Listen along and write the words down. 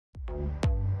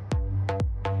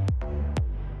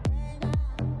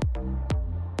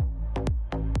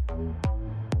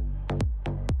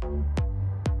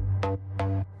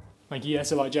Thank you. Yeah,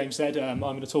 so like James said, I'm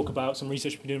going to talk about some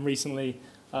research we've been doing recently,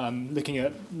 looking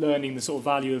at learning the sort of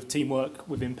value of teamwork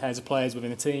within pairs of players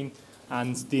within a team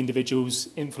and the individual's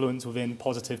influence within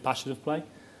positive, passionate play.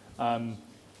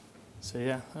 So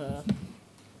yeah,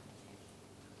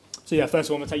 first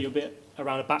of all, I'm going to take you a bit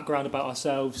around a background about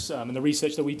ourselves and the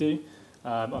research that we do.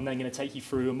 I'm then going to take you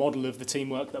through a model of the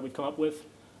teamwork that we've come up with.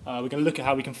 We're going to look at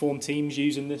how we can form teams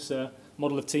using this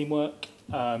model of teamwork,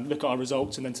 look at our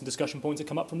results, and then some discussion points that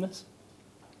come up from this.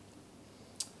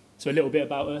 So a little bit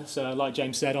about us. Like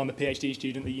James said, I'm a PhD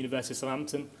student at the University of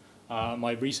Southampton.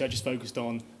 My research is focused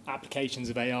on applications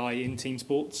of AI in team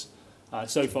sports.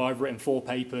 So far, I've written 4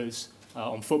 papers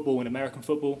on football and American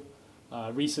football.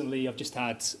 Recently, I've just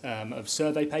had a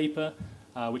survey paper,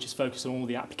 which is focused on all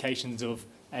the applications of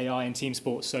AI in team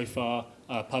sports so far,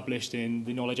 published in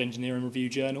the Knowledge Engineering Review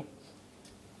journal.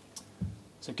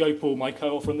 So Gopal, my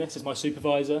co-author on this, is my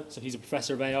supervisor. So he's a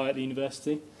professor of AI at the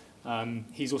university.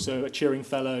 He's also a Turing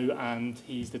Fellow, and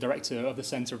he's the director of the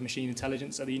Centre of Machine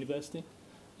Intelligence at the university.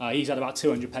 He's had about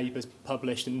 200 papers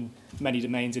published in many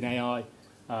domains in AI.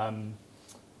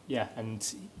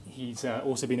 And he's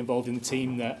also been involved in the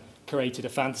team that created a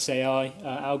fantasy AI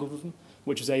algorithm,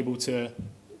 which was able to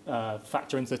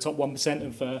factor into the top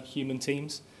 1% of human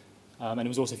teams. And it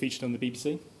was also featured on the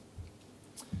BBC.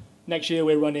 Next year,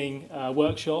 we're running a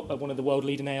workshop at one of the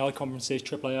world-leading AI conferences,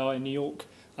 AAAI in New York,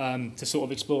 to sort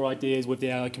of explore ideas with the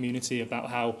AI community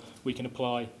about how we can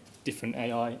apply different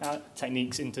AI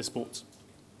techniques into sports.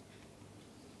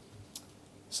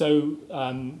 So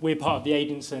we're part of the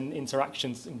Agents and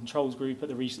Interactions and Controls group at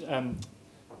the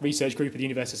research group at the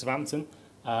University of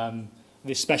Southampton.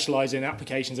 This specialises in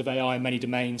applications of AI in many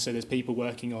domains, so there's people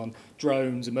working on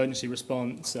drones, emergency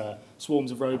response,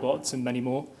 swarms of robots, and many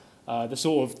more. The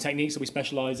sort of techniques that we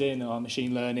specialise in are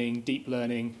machine learning, deep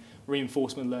learning,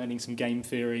 reinforcement learning, some game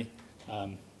theory,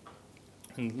 and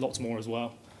lots more as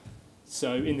well.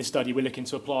 So in this study, we're looking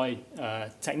to apply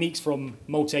techniques from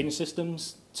multi-agent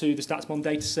systems to the StatsBomb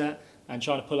data set and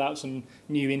trying to pull out some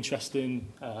new interesting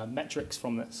metrics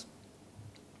from this.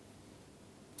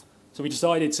 So we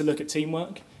decided to look at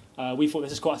teamwork. We thought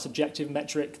this is quite a subjective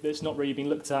metric that's not really been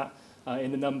looked at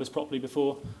in the numbers properly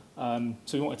before.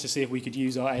 So we wanted to see if we could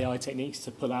use our AI techniques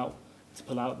to pull out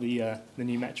the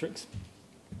new metrics.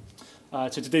 So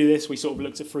to do this, we sort of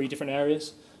looked at 3 different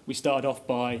areas. We started off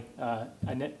by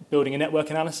building a network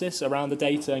analysis around the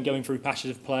data and going through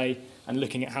passages of play and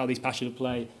looking at how these passages of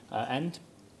play end.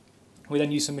 We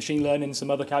then used some machine learning, some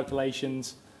other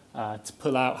calculations to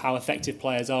pull out how effective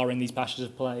players are in these passages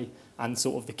of play and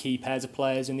sort of the key pairs of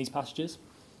players in these passages.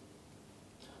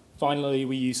 Finally,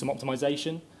 we use some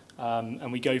optimization,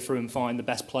 and we go through and find the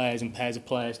best players and pairs of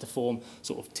players to form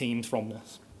sort of teams from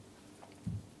this.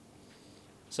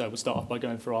 So we'll start off by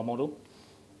going through our model.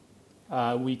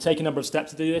 We take a number of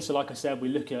steps to do this. So like I said, we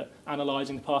look at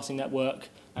analysing the passing network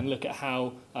and look at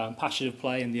how passages of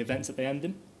play and the events that they end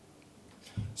in.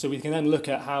 So we can then look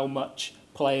at how much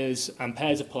players and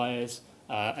pairs of players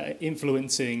are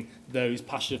influencing those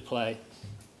passages of play.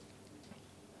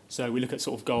 So we look at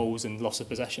sort of goals and loss of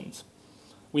possessions.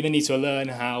 We then need to learn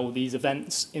how these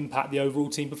events impact the overall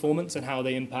team performance and how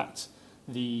they impact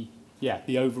the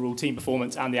overall team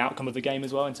performance and the outcome of the game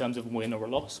as well in terms of a win or a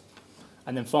loss.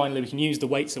 And then finally, we can use the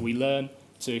weights that we learn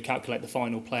to calculate the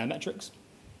final player metrics.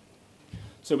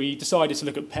 So we decided to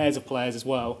look at pairs of players as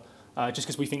well, just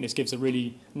because we think this gives a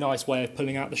really nice way of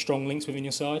pulling out the strong links within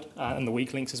your side and the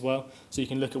weak links as well. So you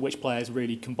can look at which players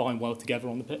really combine well together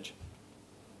on the pitch.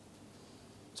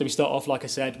 So we start off, like I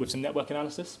said, with some network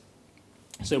analysis.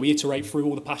 So we iterate through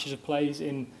all the passages of plays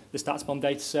in the StatsBomb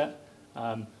data set.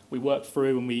 We work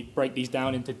through and we break these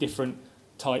down into different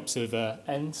types of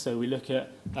ends. So we look at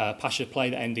passage of play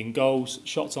that end in goals,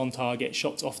 shots on target,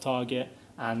 shots off target,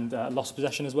 and loss of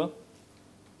possession as well.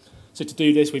 So to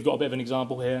do this, we've got a bit of an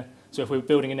example here. So if we're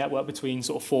building a network between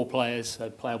sort of 4 players, so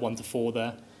player 1 to 4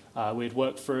 there, we'd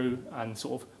work through and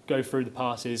sort of go through the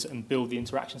passes and build the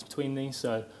interactions between these.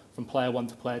 So from player 1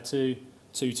 to player 2,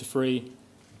 2 to 3,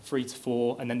 3 to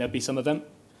 4, and then there'll be some event.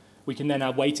 We can then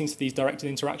add weightings to these directed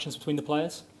interactions between the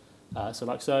players, so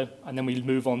like so, and then we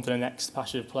move on to the next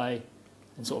passage of play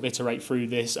and sort of iterate through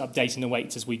this, updating the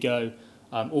weights as we go,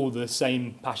 all the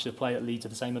same passage of play that lead to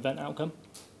the same event outcome.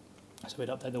 So we'd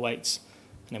update the weights,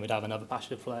 and then we'd have another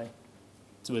passage of play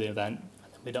to the event,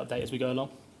 and then we'd update as we go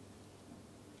along.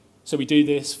 So we do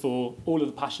this for all of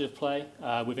the passages of play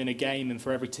within a game and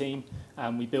for every team,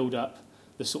 and we build up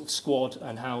the sort of squad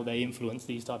and how they influence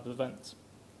these type of events.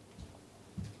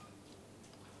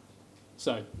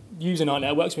 So using our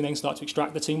networks, we then start to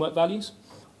extract the teamwork values.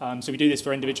 So we do this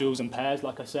for individuals and pairs,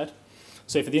 like I said.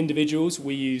 So for the individuals,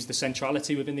 we use the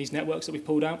centrality within these networks that we've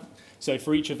pulled out. So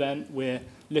for each event, we're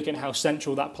looking at how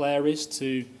central that player is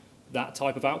to that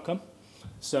type of outcome.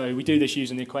 So we do this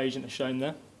using the equation that's shown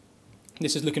there.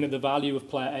 This is looking at the value of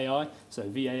player AI, so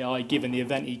VAI given the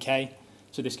event EK.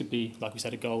 So this could be, like we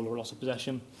said, a goal or a loss of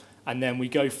possession. And then we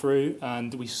go through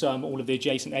and we sum all of the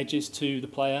adjacent edges to the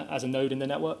player as a node in the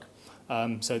network.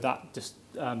 So that just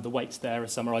the weights there are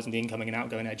summarising the incoming and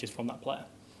outgoing edges from that player.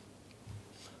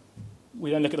 We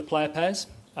then look at the player pairs.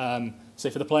 So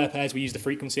for the player pairs, we use the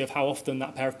frequency of how often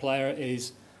that pair of player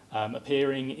is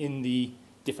appearing in the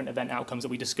different event outcomes that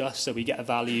we discussed. So we get a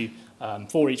value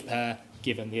for each pair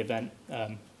given the event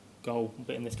goal,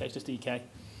 but in this case just EK.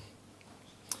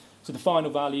 So the final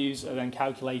values are then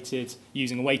calculated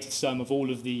using a weighted sum of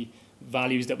all of the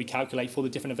values that we calculate for the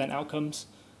different event outcomes.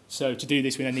 So to do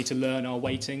this, we then need to learn our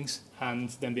weightings and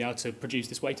then be able to produce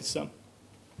this weighted sum.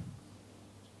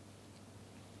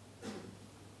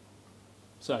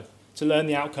 So to learn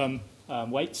the outcome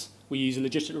weights, we use a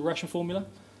logistic regression formula.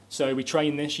 So we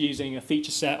train this using a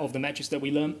feature set of the metrics that we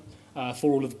learn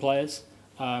for all of the players.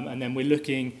 And then we're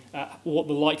looking at what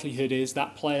the likelihood is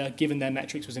that player, given their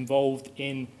metrics, was involved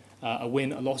in a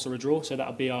win, a loss, or a draw. So that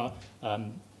would be our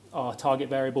target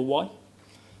variable y.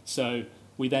 So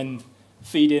we then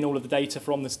feed in all of the data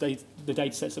from the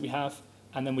data sets that we have,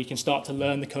 and then we can start to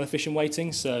learn the coefficient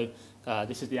weighting. So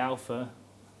this is the alpha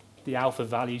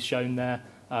values shown there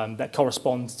that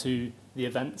correspond to the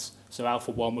events. So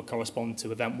alpha 1 would correspond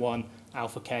to event 1,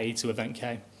 alpha k to event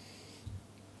k.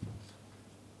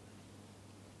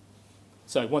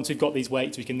 So once we've got these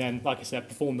weights, we can then, like I said,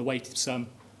 perform the weighted sum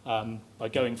by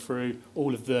going through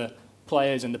all of the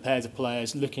players and the pairs of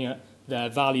players, looking at their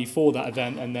value for that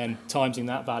event, and then timesing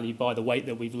that value by the weight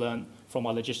that we've learned from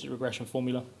our logistic regression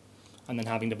formula, and then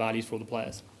having the values for all the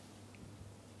players.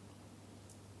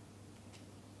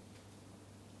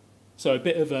 So a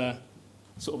bit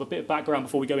of background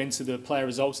before we go into the player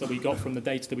results that we got from the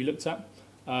data that we looked at.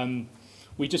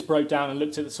 We just broke down and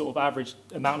looked at the sort of average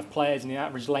amount of players and the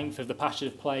average length of the passage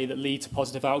of play that lead to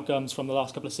positive outcomes from the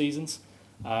last couple of seasons.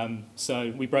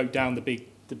 So we broke down the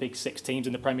big 6 teams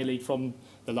in the Premier League from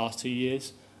the last 2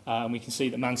 years. We can see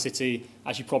that Man City,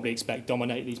 as you probably expect,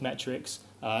 dominate these metrics.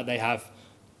 They have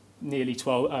nearly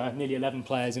 11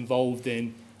 players involved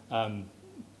in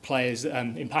players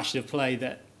in passage of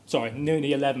play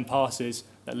nearly 11 passes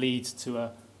that lead to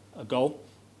a goal.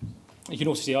 You can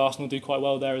also see Arsenal do quite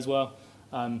well there as well.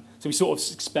 So we sort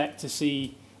of expect to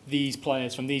see these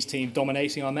players from these teams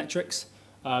dominating our metrics,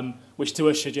 which to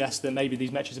us suggests that maybe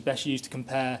these metrics are best used to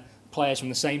compare players from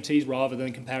the same teams rather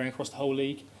than comparing across the whole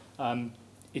league.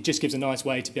 It just gives a nice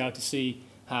way to be able to see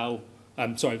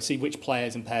see which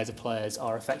players and pairs of players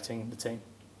are affecting the team.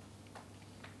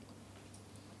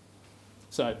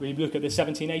 So we look at the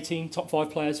 17-18 top 5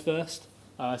 players first.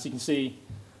 So you can see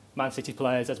Man City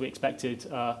players, as we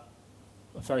expected, are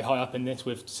very high up in this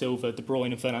with Silva, De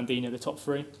Bruyne and Fernandinho at the top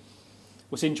 3.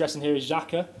 What's interesting here is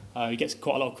Xhaka. He gets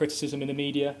quite a lot of criticism in the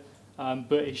media,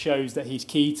 but it shows that he's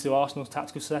key to Arsenal's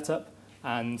tactical setup.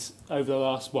 And over the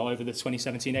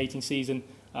 2017-18 season,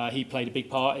 he played a big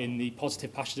part in the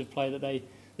positive passage of play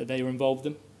that they were involved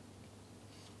in.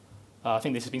 I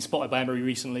think this has been spotted by Emery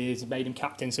recently. He's made him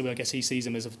captain, so I guess he sees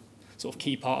him as a sort of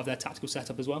key part of their tactical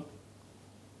setup as well.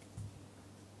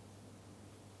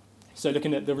 So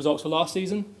looking at the results for last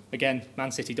season, again,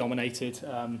 Man City dominated.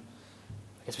 I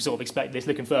guess we sort of expect this.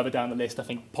 Looking further down the list, I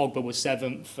think Pogba was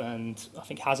 7th and I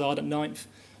think Hazard at 9th.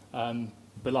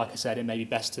 But like I said, it may be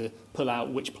best to pull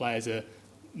out which players are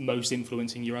most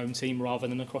influencing your own team rather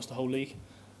than across the whole league.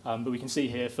 But we can see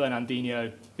here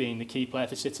Fernandinho being the key player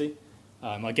for City.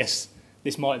 I guess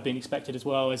this might have been expected as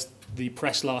well, as the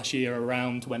press last year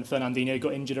around when Fernandinho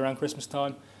got injured around Christmas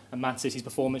time and Man City's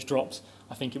performance dropped.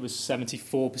 I think it was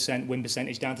 74% win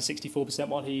percentage down to 64%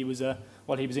 while he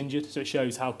was injured. So it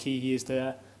shows how key he is to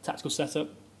their tactical setup.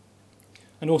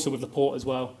 And also with Laporte as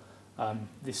well,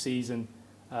 this season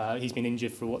he's been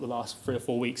injured for the last 3 or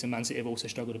 4 weeks, and Man City have also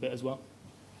struggled a bit as well.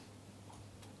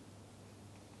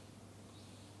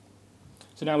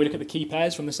 So now we look at the key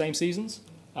pairs from the same seasons.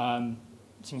 As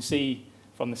you can see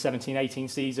from the 17-18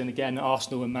 season, again,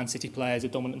 Arsenal and Man City players are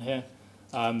dominant here,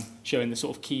 showing the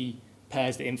sort of key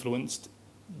pairs that influenced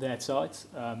their sides.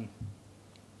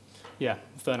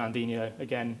 Fernandinho,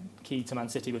 again, key to Man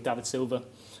City with David Silva,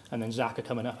 and then Xhaka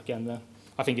coming up again there.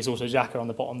 I think it's also Xhaka on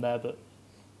the bottom there, but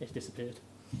it's disappeared.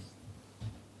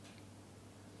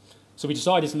 So we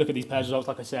decided to look at these pairs results,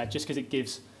 like I said, just because it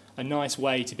gives a nice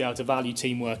way to be able to value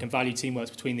teamwork and value teamwork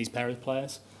between these pair of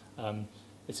players.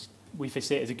 We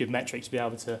see it as a good metric to be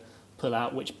able to pull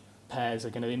out which pairs are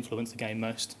going to influence the game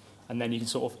most, and then you can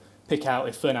sort of pick out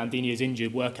if Fernandinho is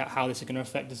injured, work out how this is going to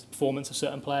affect the performance of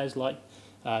certain players like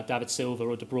David Silva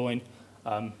or De Bruyne.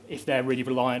 If they're really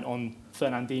reliant on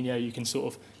Fernandinho, you can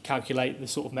sort of calculate the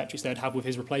sort of metrics they'd have with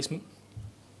his replacement.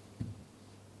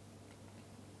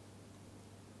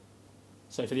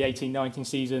 So for the 18-19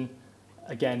 season,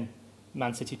 again,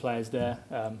 Man City players there.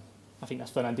 I think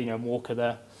that's Fernandinho and Walker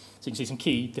there. So you can see some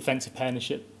key defensive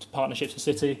partnerships for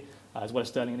City, as well as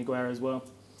Sterling and Aguero as well.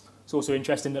 It's also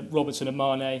interesting that Robertson and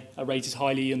Mane are rated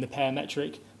highly in the pair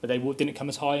metric, but they didn't come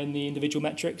as high in the individual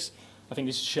metrics. I think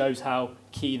this shows how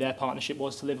key their partnership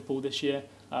was to Liverpool this year,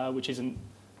 which isn't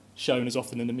shown as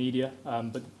often in the media.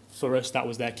 But for us, that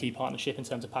was their key partnership in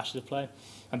terms of passion of play.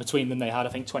 And between them, they had, I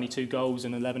think, 22 goals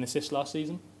and 11 assists last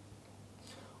season.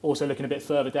 Also looking a bit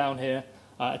further down here,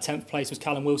 10th place was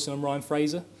Callum Wilson and Ryan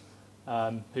Fraser,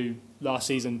 who last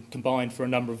season combined for a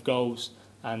number of goals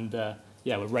and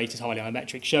were rated highly on our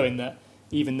metrics, showing that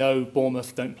even though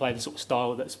Bournemouth don't play the sort of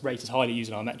style that's rated highly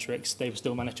using our metrics, they've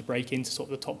still managed to break into sort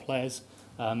of the top players,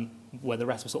 where the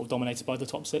rest were sort of dominated by the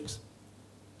top six.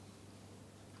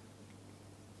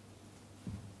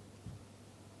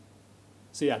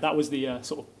 So yeah, that was the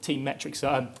sort of team metrics,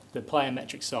 the player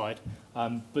metrics side.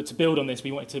 But to build on this,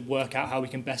 we wanted to work out how we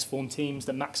can best form teams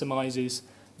that maximises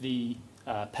the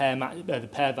pair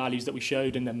values that we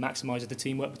showed and then maximises the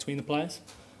teamwork between the players.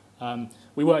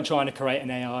 We weren't trying to create an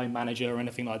AI manager or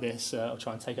anything like this, or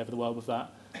try and take over the world with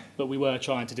that. But we were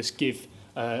trying to just give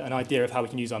an idea of how we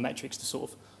can use our metrics to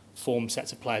sort of form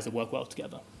sets of players that work well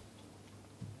together.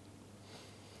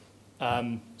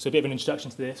 So a bit of an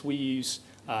introduction to this. We use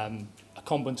a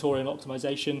combinatorial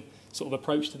optimization sort of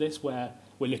approach to this, where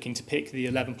we're looking to pick the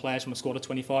 11 players from a squad of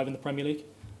 25 in the Premier League.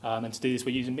 And to do this,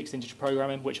 we're using mixed integer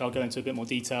programming, which I'll go into a bit more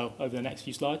detail over the next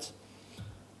few slides.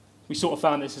 We sort of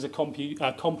found this as a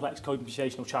complex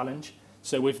computational challenge.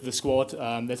 So with the squad,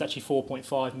 there's actually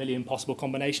 4.5 million possible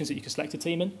combinations that you can select a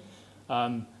team in.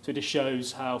 So it just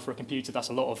shows how, for a computer, that's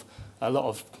a lot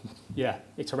of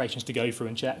iterations to go through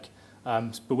and check.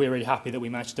 But we're really happy that we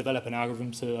managed to develop an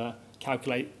algorithm to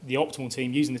calculate the optimal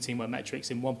team using the teamwork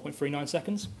metrics in 1.39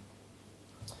 seconds.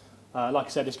 Like I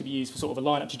said, this could be used for sort of a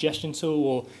lineup suggestion tool,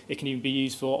 or it can even be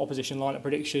used for opposition lineup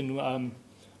prediction,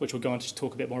 which we'll go on to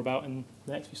talk a bit more about in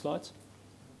the next few slides.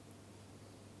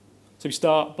 So we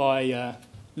start by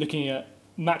looking at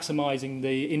maximising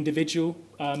the individual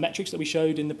metrics that we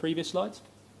showed in the previous slides.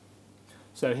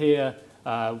 So here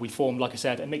we formed, like I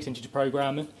said, a mixed integer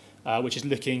programming, which is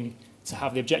looking to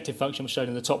have the objective function shown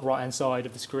in the top right-hand side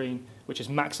of the screen, which is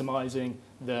maximising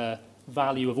the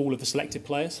value of all of the selected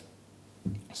players.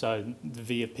 So the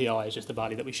V of PI is just the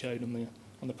value that we showed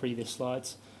on the previous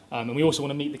slides. And we also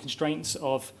want to meet the constraints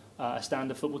of a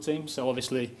standard football team. So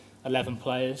obviously 11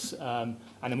 players, and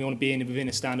then we want to be within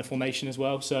a standard formation as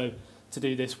well. So to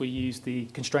do this, we use the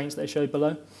constraints that I showed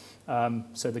below.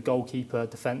 So the goalkeeper,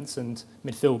 defence, and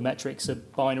midfield metrics are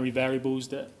binary variables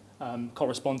that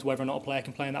correspond to whether or not a player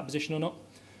can play in that position or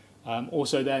not.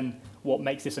 Also then, what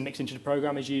makes this a mixed integer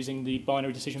program is using the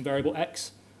binary decision variable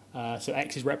x. So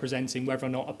x is representing whether or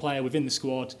not a player within the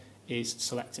squad is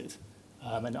selected,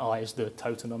 and I is the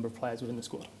total number of players within the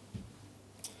squad.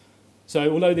 So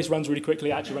although this runs really quickly,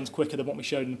 it actually runs quicker than what we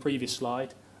showed in the previous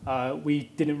slide.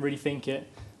 We didn't really think it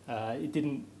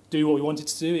didn't do what we wanted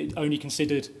to do. It only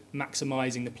considered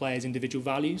maximising the players' individual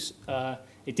values.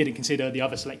 It didn't consider the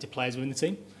other selected players within the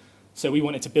team. So we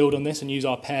wanted to build on this and use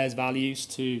our pairs values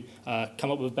to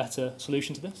come up with a better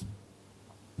solution to this.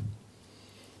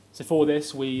 So for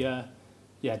this, we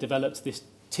developed this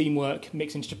teamwork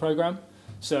mixed integer program.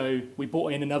 So we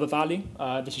brought in another value.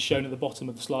 This is shown at the bottom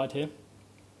of the slide here.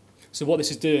 So what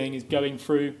this is doing is going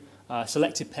through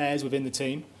selected pairs within the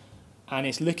team, and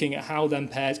it's looking at how them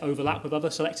pairs overlap with other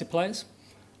selected players.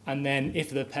 And then if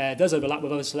the pair does overlap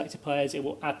with other selected players, it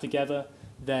will add together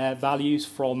their values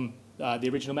from the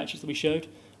original metrics that we showed.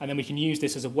 And then we can use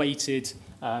this as a weighted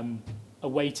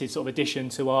sort of addition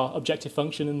to our objective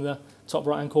function in the top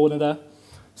right-hand corner there.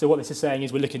 So what this is saying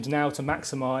is we're looking now to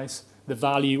maximise the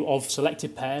value of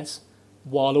selected pairs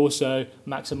while also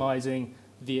maximising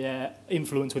the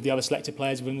influence with the other selected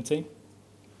players within the team.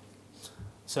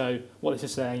 So what this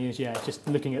is saying is, just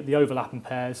looking at the overlapping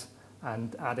pairs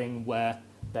and adding where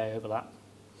they overlap.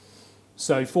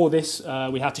 So for this,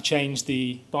 we had to change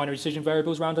the binary decision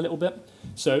variables around a little bit.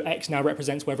 So x now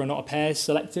represents whether or not a pair is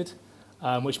selected,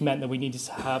 which meant that we needed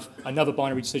to have another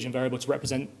binary decision variable to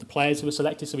represent the players who were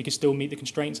selected so we could still meet the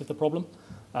constraints of the problem.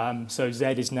 So z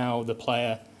is now the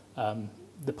player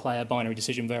binary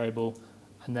decision variable,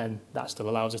 and then that still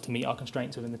allows us to meet our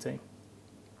constraints within the team.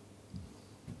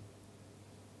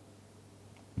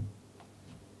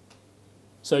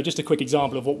 So just a quick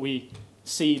example of what we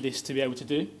see this to be able to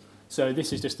do. So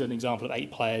this is just an example of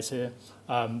 8 players here.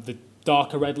 The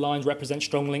darker red lines represent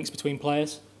strong links between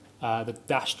players. The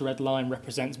dashed red line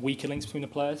represents weaker links between the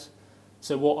players.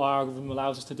 So what our algorithm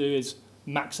allows us to do is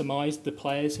maximise the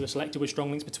players who are selected with strong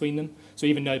links between them. So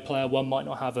even though player 1 might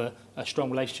not have a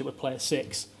strong relationship with player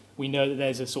 6, we know that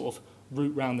there's a sort of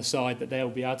route round the side that they'll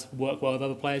be able to work well with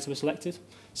other players who are selected.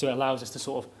 So it allows us to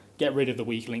sort of get rid of the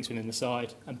weak links within the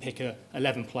side and pick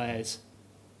 11 players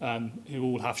who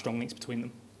all have strong links between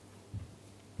them.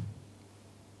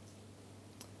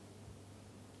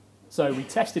 So we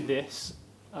tested this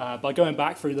by going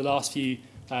back through the last few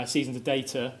seasons of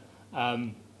data,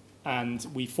 and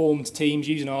we formed teams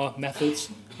using our methods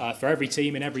for every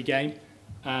team in every game,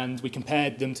 and we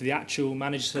compared them to the actual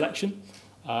manager selection,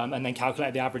 and then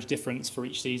calculated the average difference for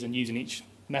each season using each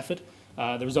method.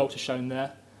 The results are shown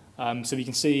there. So we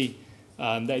can see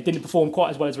that it didn't perform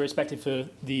quite as well as we expected for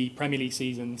the Premier League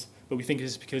seasons, but we think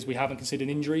this is because we haven't considered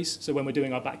injuries. So when we're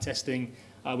doing our back testing,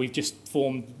 we've just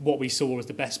formed what we saw as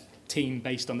the best team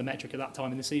based on the metric at that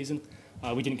time in the season.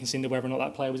 We didn't consider whether or not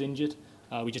that player was injured.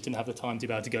 We just didn't have the time to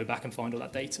be able to go back and find all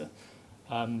that data.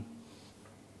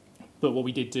 But what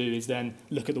we did do is then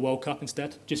look at the World Cup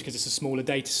instead, just because it's a smaller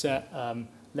data set,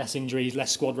 less injuries,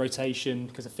 less squad rotation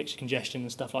because of fixture congestion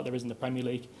and stuff like there is in the Premier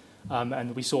League.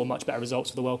 And we saw much better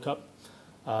results for the World Cup.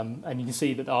 And you can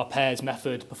see that our pairs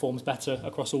method performs better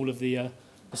across all of the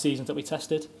seasons that we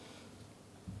tested.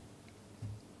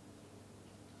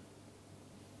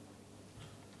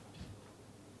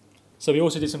 So we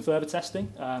also did some further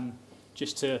testing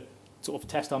just to sort of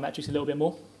test our metrics a little bit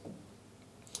more.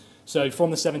 So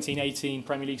from the 17-18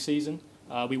 Premier League season,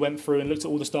 we went through and looked at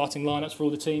all the starting lineups for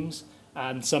all the teams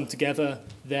and summed together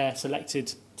their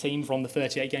selected team from the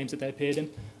 38 games that they appeared in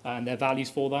and their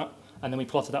values for that. And then we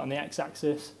plotted that on the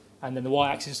x-axis, and then the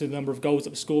y-axis is the number of goals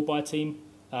that were scored by a team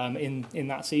in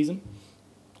that season.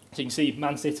 So you can see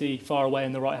Man City far away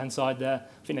on the right-hand side there.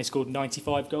 I think they scored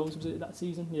 95 goals, was it that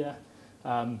season? Yeah.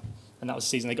 And that was the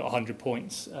season they got 100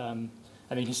 points. And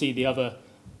then you can see the other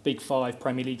big 5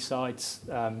 Premier League sides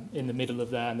in the middle of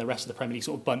there, and the rest of the Premier League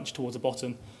sort of bunched towards the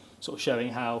bottom, sort of showing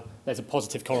how there's a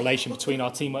positive correlation between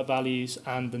our teamwork values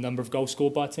and the number of goals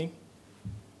scored by a team.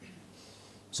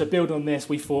 So building on this,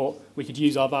 we thought we could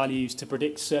use our values to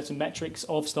predict certain metrics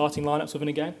of starting lineups within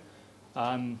a game.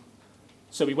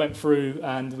 So we went through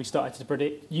and we started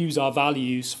to use our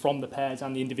values from the pairs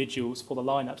and the individuals for the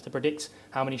lineups to predict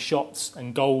how many shots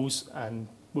and goals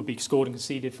would be scored and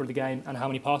conceded for the game and how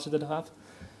many passes they'd have.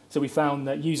 So we found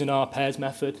that using our pairs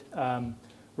method,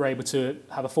 we're able to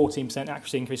have a 14%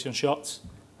 accuracy increase on shots,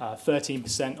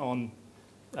 13% on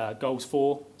goals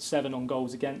for, 7 on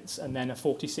goals against, and then a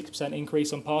 46%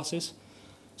 increase on passes.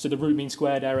 So the root mean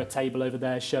squared error table over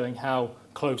there is showing how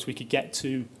close we could get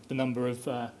to the number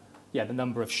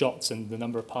of shots and the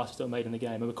number of passes that were made in the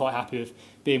game. And we're quite happy with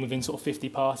being within sort of 50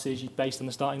 passes based on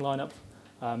the starting lineup.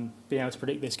 Being able to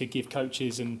predict this could give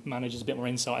coaches and managers a bit more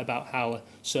insight about how a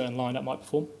certain lineup might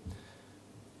perform.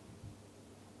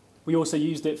 We also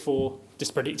used it for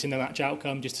just predicting the match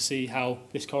outcome just to see how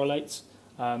this correlates.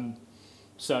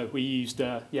 So we used,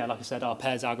 like I said, our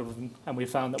pairs algorithm, and we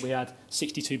found that we had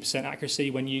 62% accuracy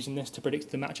when using this to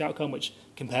predict the match outcome, which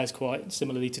compares quite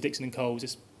similarly to Dixon and Cole's.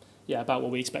 It's about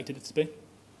what we expected it to be.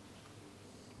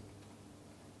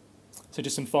 So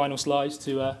just some final slides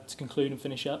to conclude and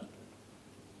finish up.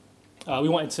 We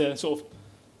wanted to sort of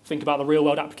think about the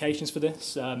real-world applications for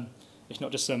this. It's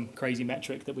not just some crazy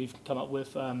metric that we've come up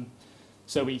with.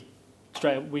 So we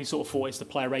sort of thought it's the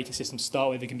player rating system to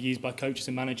start with. It can be used by coaches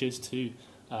and managers to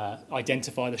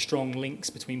identify the strong links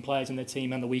between players in their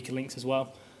team and the weaker links as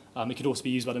well. It could also be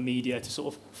used by the media to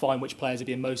sort of find which players are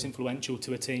being most influential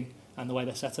to a team and the way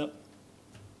they're set up.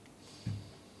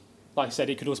 Like I said,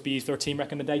 it could also be used for a team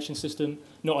recommendation system,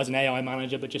 not as an AI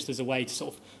manager, but just as a way to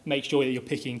sort of make sure that you're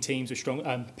picking teams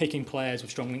with picking players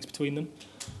with strong links between them.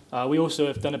 We also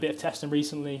have done a bit of testing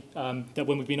recently that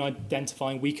when we've been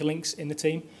identifying weaker links in the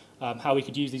team, how we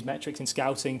could use these metrics in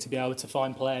scouting to be able to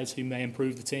find players who may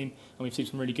improve the team, and we've seen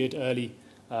some really good early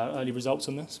results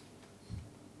on this.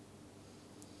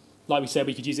 Like we said,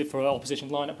 we could use it for opposition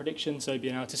lineup prediction, so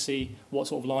being able to see what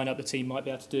sort of lineup the team might be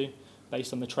able to do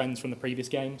based on the trends from the previous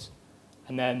games.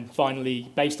 And then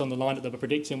finally, based on the lineup that we're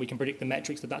predicting, we can predict the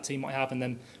metrics that that team might have and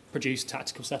then produce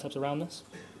tactical setups around this.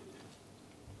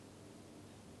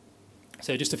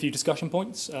 So just a few discussion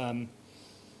points.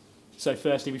 So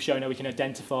firstly, we've shown how we can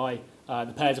identify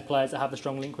the pairs of players that have the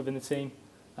strong link within the team,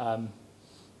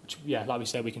 which, like we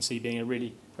said, we can see being a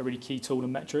really key tool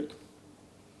and metric.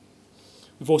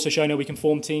 We've also shown how we can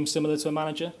form teams similar to a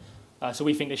manager. So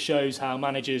we think this shows how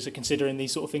managers are considering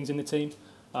these sort of things in the team.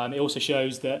 It also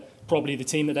shows that probably the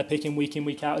team that they're picking week in,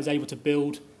 week out is able to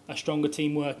build a stronger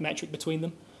teamwork metric between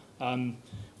them,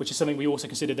 which is something we also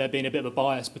considered there being a bit of a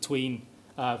bias between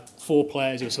 4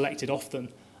 players who are selected often.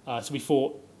 So we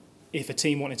thought if a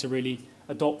team wanted to really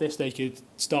adopt this, they could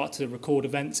start to record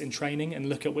events in training and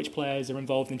look at which players are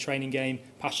involved in training game,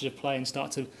 passage of play, and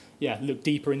start to look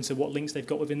deeper into what links they've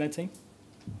got within their team.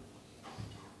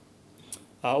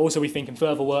 Also, we think in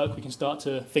further work, we can start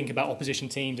to think about opposition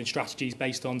teams and strategies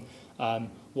based on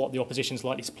what the opposition's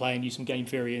likely to play and use some game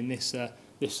theory in this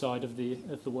side of the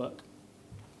work.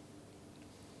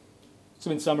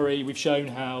 So in summary, we've shown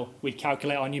how we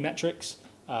calculate our new metrics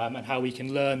and how we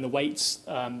can learn the weights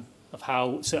of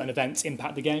how certain events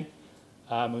impact the game.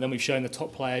 And then we've shown the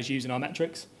top players using our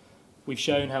metrics. We've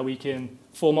shown how we can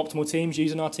form optimal teams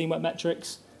using our teamwork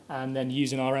metrics and then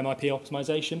using our MIP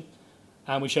optimization.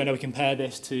 And we've shown how we compare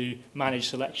this to manage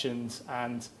selections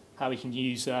and how we can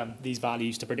use these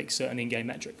values to predict certain in-game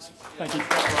metrics. Thank you.